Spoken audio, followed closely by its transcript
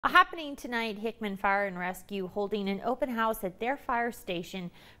Happening tonight, Hickman Fire and Rescue holding an open house at their fire station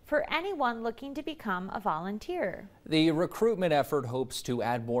for anyone looking to become a volunteer. The recruitment effort hopes to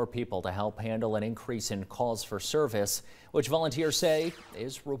add more people to help handle an increase in calls for service, which volunteers say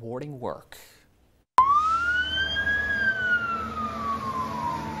is rewarding work.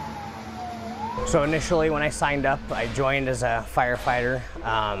 So initially when I signed up, I joined as a firefighter,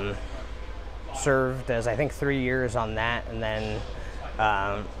 served as I think 3 years on that, and then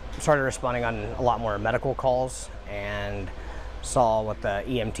started responding on a lot more medical calls and saw what the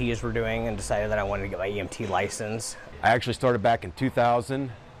EMTs were doing and decided that I wanted to get my EMT license. I actually started back in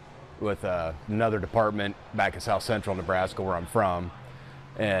 2000 with another department back in South Central Nebraska where I'm from,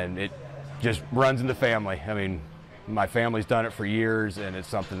 and it just runs in the family. I mean, my family's done it for years and it's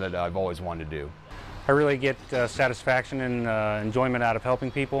something that I've always wanted to do. I really get satisfaction and enjoyment out of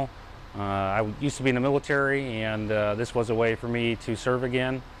helping people. I used to be in the military, and this was a way for me to serve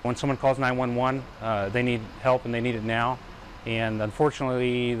again. When someone calls 911, they need help and they need it now. And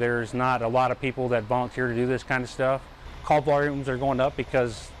unfortunately, there's not a lot of people that volunteer to do this kind of stuff. Call volumes are going up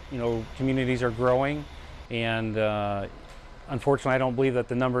because, communities are growing. And unfortunately, I don't believe that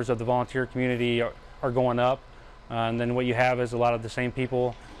the numbers of the volunteer community are going up. And then what you have is a lot of the same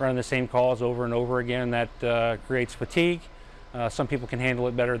people running the same calls over and over again. That creates fatigue. Some people can handle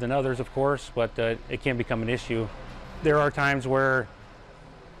it better than others, of course, but it can become an issue. There are times where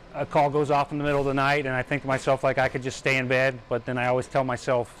a call goes off in the middle of the night and I think to myself, like, I could just stay in bed, but then I always tell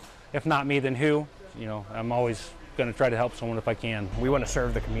myself, if not me, then who? I'm always going to try to help someone if I can. We want to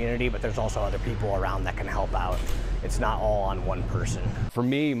serve the community, but there's also other people around that can help out. It's not all on one person. For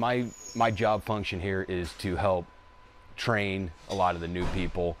me, my job function here is to help train a lot of the new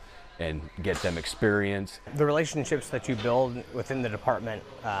people and get them experience. The relationships that you build within the department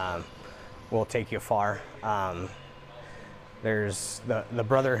will take you far. There's the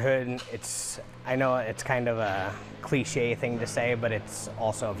brotherhood. I know it's kind of a cliche thing to say, but it's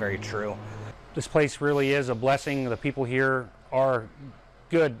also very true. This place really is a blessing. The people here are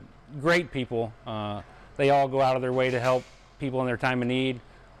good, great people. They all go out of their way to help people in their time of need.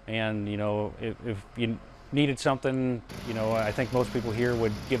 And if you needed something, I think most people here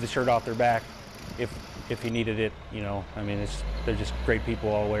would give the shirt off their back if you needed it. They're just great people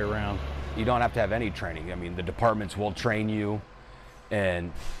all the way around. You don't have to have any training. I mean, the departments will train you,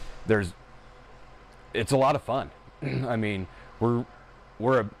 and it's a lot of fun. I mean, we're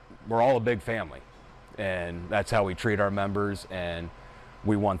all a big family, and that's how we treat our members, and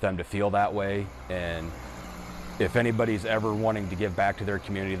we want them to feel that way. And if anybody's ever wanting to give back to their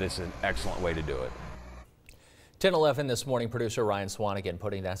community, this is an excellent way to do it. 10:11 this morning, producer Ryan Swanigan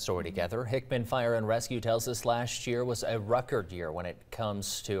putting that story together. Hickman Fire and Rescue tells us last year was a record year when it came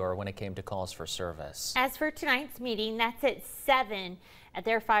to calls for service. As for tonight's meeting, that's at 7 at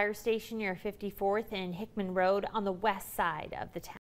their fire station near 54th and Hickman Road on the west side of the town.